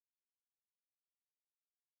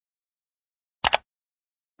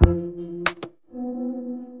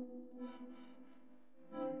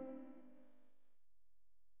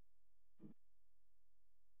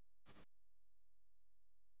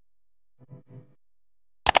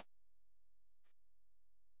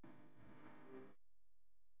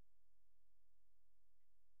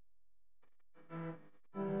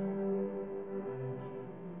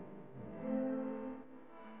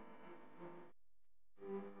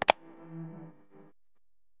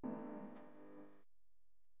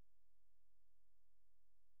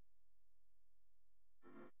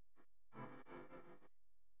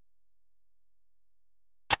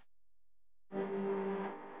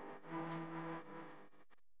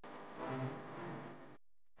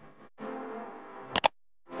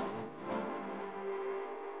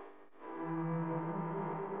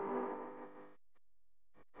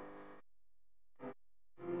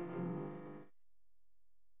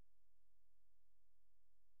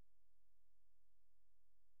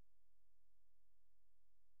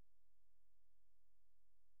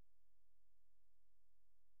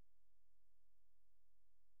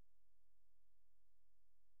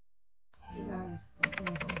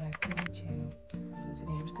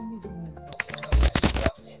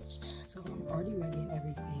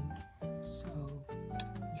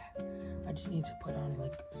just need to put on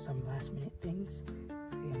like some last minute things.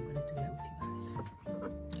 So yeah, I'm gonna do that with you guys.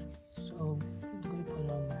 So I'm gonna put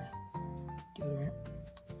on my deodorant.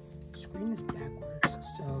 The screen is backwards,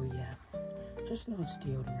 so yeah, just know it's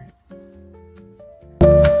deodorant.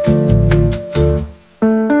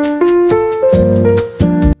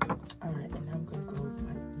 Alright, and now I'm gonna go with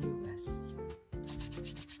my EOS.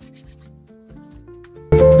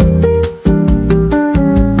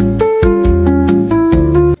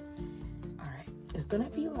 Alright, it's gonna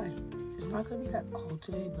be like, it's not gonna be that cold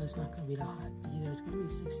today, but it's not gonna be that hot either. It's gonna be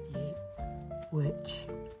 68, which,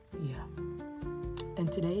 yeah.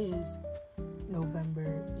 And today is November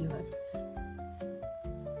 11th.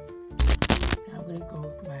 Now I'm gonna go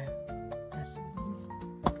with my Vaseline.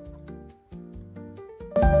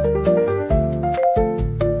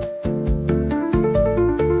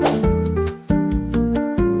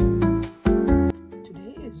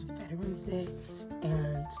 Today is Veterans Day,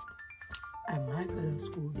 and at my cousin's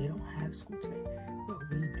school, they don't have school today, but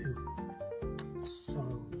we do. So,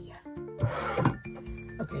 yeah.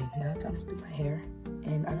 Okay, now time to do my hair,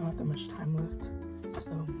 and I don't have that much time left.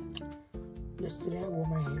 So, yesterday I wore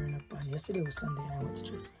my hair in a bun. Yesterday was Sunday, and I went to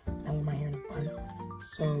church. And I wore my hair in a bun.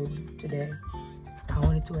 So, today, I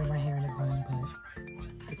wanted to wear my hair in a bun,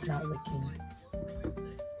 but it's not looking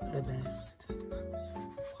the best.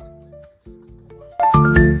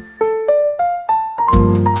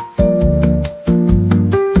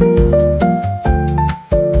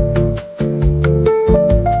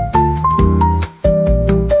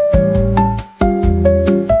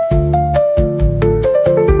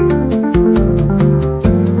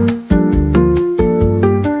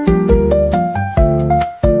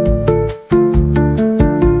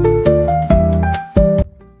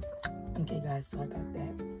 So I got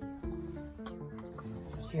that.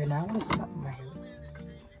 Here, now I want to stop my hair.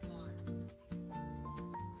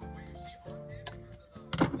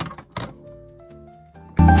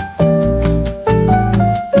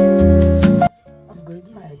 I'm going to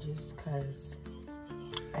do my edges because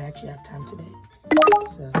I actually have time today.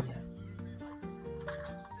 So, yeah.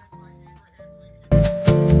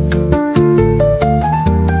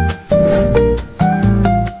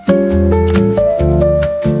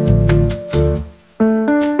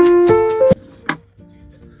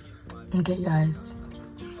 Okay guys,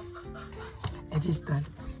 edges done,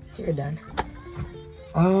 hair done.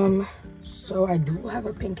 So I do have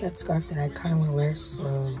a pink hat scarf that I kind of want to wear,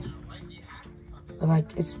 so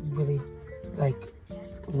like it's really like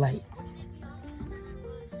light.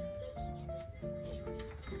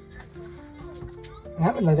 I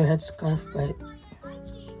have another head scarf, but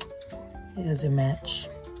it doesn't match.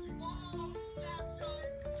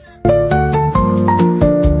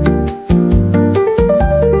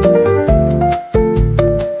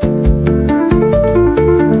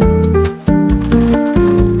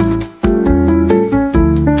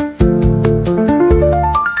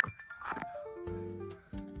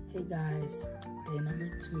 Hey guys, day number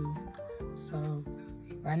 2. So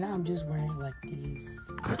right now I'm just wearing like these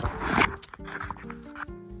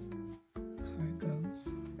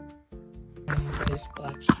cargos and this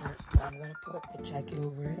black shirt, but I'm gonna put a jacket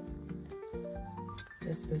over it.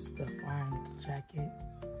 Just this defined jacket.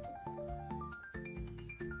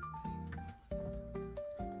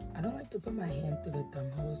 I don't like to put my hand through the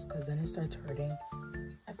thumb holes because then it starts hurting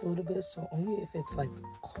after a little bit, so only if it's like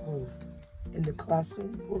cold in the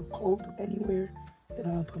classroom or cold anywhere, then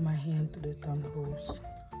I'll put my hand through the thumb holes.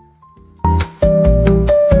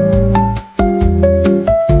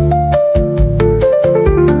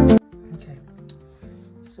 Okay,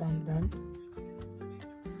 so I'm done.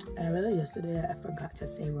 And I realized yesterday that I forgot to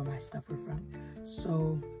say where my stuff were from.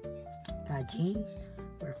 So my jeans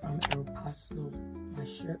were from ⴱᴜᴇᴅ. My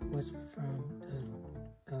shirt was from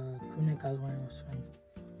the crew neck I was wearing was from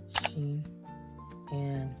 ∑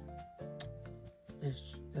 and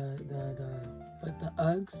but the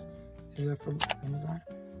Uggs, they were from Amazon,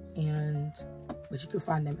 but you can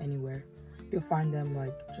find them anywhere. You'll find them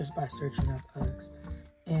like just by searching up Uggs.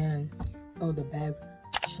 And oh, the bag,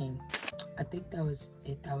 ∑. I think that was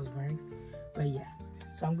it that I was wearing. But yeah,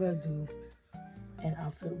 so I'm gonna do an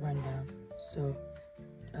outfit rundown. So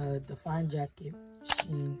the fine jacket,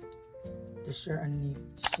 ∑, the shirt underneath,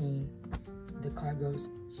 ∑, the cargos,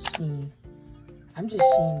 ∑. I'm just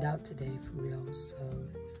 ∑ed out today for real, so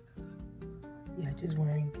yeah, just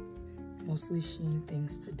wearing mostly ∑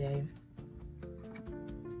 things today.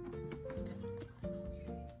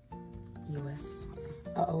 EOS.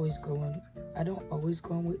 I don't always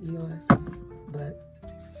go in with EOS, but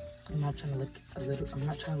I'm not trying to look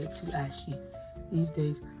too ashy these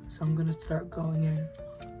days, so I'm gonna start going in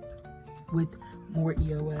with more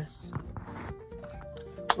EOS.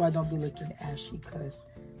 why I don't be looking ashy, because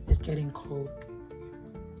it's getting cold.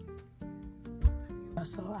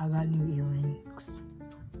 Also, I got new earrings.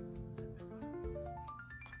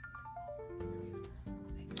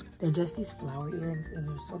 They're just these flower earrings and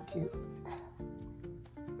they're so cute.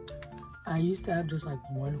 I used to have just like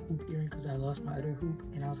one hoop earring because I lost my other hoop,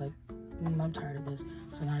 and I was like, I'm tired of this.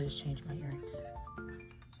 So now I just changed my earrings.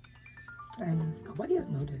 And nobody has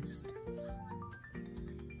noticed.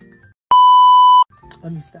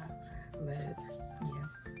 Let me stop. But yeah.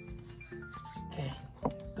 Okay.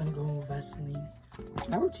 Gonna go with Vaseline.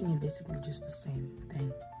 My routine is basically just the same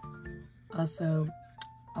thing. Also,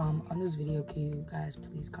 on this video, can you guys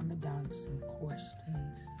please comment down some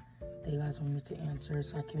questions that you guys want me to answer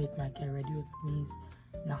so I can make my get ready with me's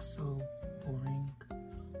not so boring.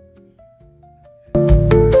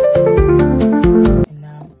 And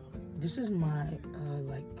now, this is my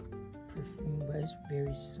like perfume, but it's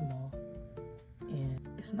very small and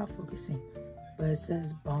it's not focusing. But it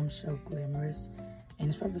says Bombshell Glamorous, and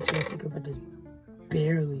it's from Victoria's Secret, but there's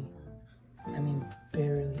barely,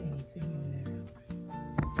 barely anything in there.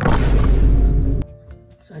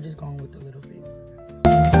 So I just gone with a little bit.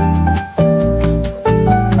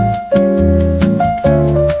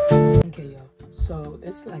 Okay, y'all. So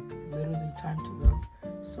it's like literally time to go.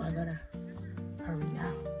 So I gotta hurry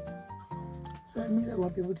now. So that means I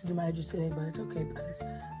won't be able to do my edges today, but it's okay because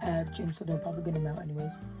I have gym, so they're probably gonna melt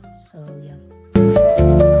anyways. So yeah.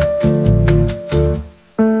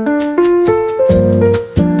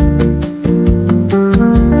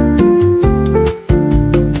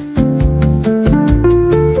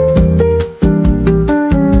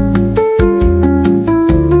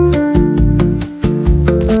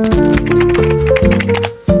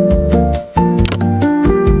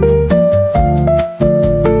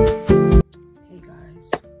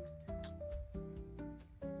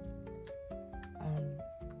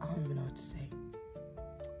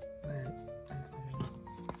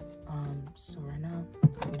 So right now,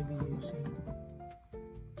 I'm going to be using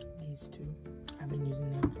these two. I've been using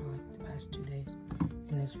them for like the past 2 days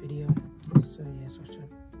in this video.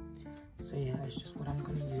 So yeah, it's just what I'm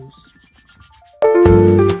going to use.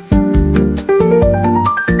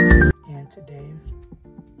 And today,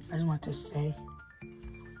 I just want to say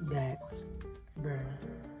that,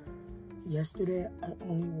 yesterday I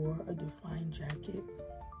only wore a defined jacket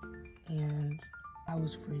and I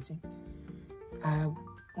was freezing.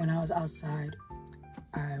 When I was outside,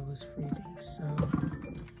 I was freezing, so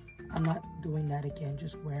I'm not doing that again,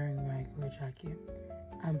 just wearing a regular jacket.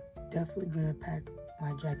 I'm definitely gonna pack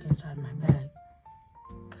my jacket inside my bag,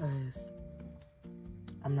 because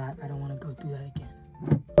I don't want to go through that again.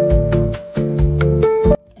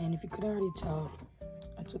 And if you couldn't already tell,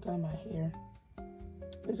 I took out my hair.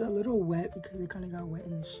 It's a little wet because it kind of got wet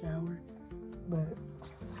in the shower, but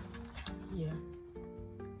yeah.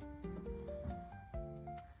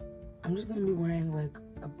 I'm just gonna be wearing like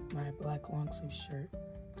my black long sleeve shirt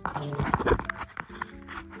with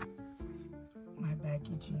my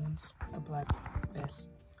baggy jeans, a black vest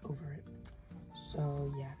over it.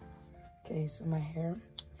 So yeah. Okay, so my hair,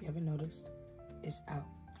 if you haven't noticed, is out.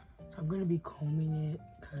 So I'm gonna be combing it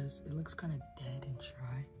because it looks kind of dead and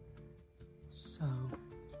dry. So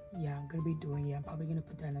yeah, I'm gonna be doing it. I'm probably gonna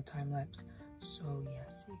put that in a time lapse. So yeah,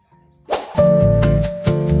 see you guys.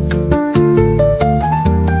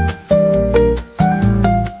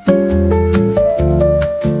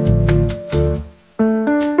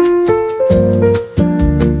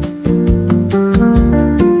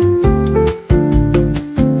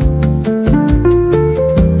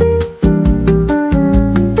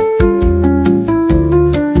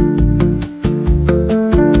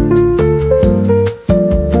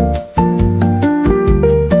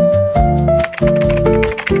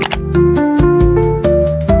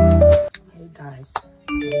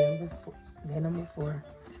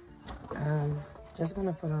 Just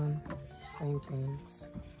gonna put on the same things,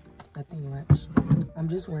 nothing much. I'm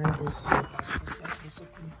just wearing this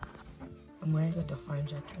basically. I'm wearing a defined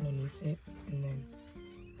jacket underneath it, and then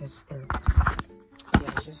this ⴕ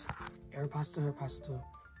Yeah, it's just ⴕ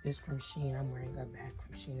This from Shein. I'm wearing a bag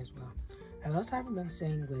from Shein as well. I also haven't been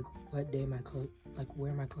saying like what day my clothes, like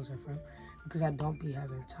where my clothes are from, because I don't be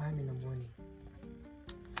having time in the morning.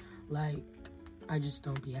 Like, I just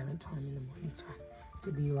don't be having time in the morning time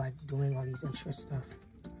to be like doing all these extra stuff.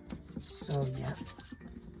 So yeah.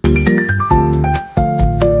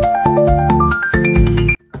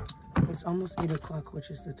 It's almost 8 o'clock, which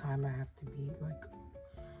is the time I have to be, like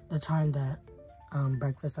the time that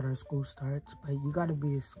breakfast at our school starts. But you gotta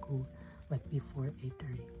be at school like before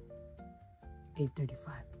 8:30,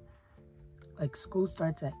 8:35. Like school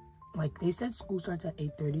starts at like they said school starts at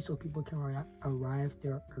 8:30 so people can arrive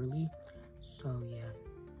there early. So yeah.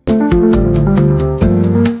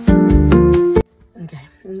 Okay,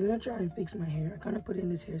 I'm gonna try and fix my hair. I kind of put in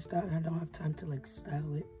this hairstyle and I don't have time to like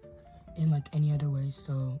style it in like any other way.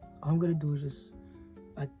 So all I'm gonna do is just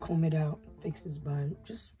like comb it out, fix this bun,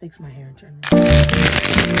 just fix my hair in general.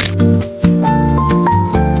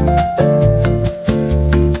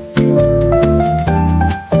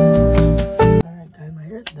 Alright guys, my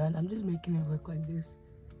hair is done. I'm just making it look like this.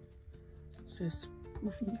 It's just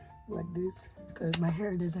poofy like this because my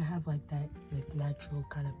hair doesn't have like that like natural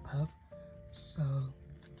kind of puff. So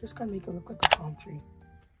just gonna make it look like a palm tree.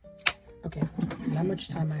 Okay, not much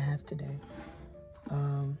time I have today.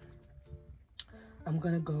 I'm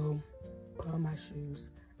gonna go put on my shoes,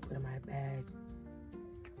 put in my bag.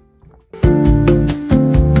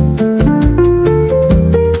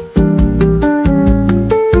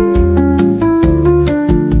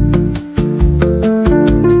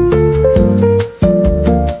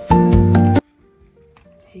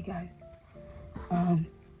 Hey guys,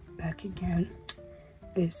 back again.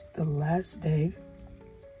 It's the last day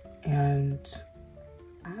and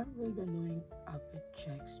I haven't really been doing outfit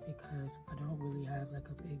checks because I don't really have like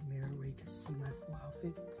a big mirror where you can see my full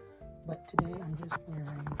outfit. But today I'm just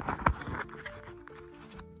wearing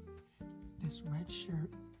this red shirt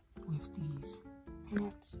with these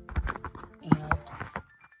pants, and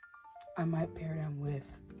I might pair them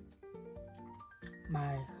with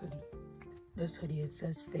my hoodie. This hoodie, it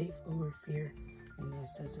says faith over fear, and it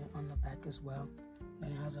says it on the back as well.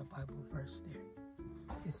 And it has a Bible verse there.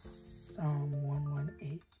 It's Psalm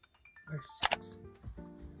 118 verse 6.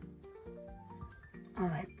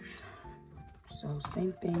 Alright, so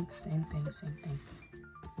same thing.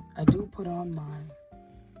 I do put on my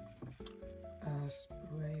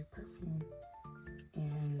spray, perfume,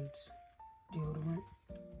 and deodorant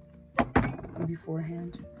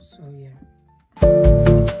beforehand, so yeah.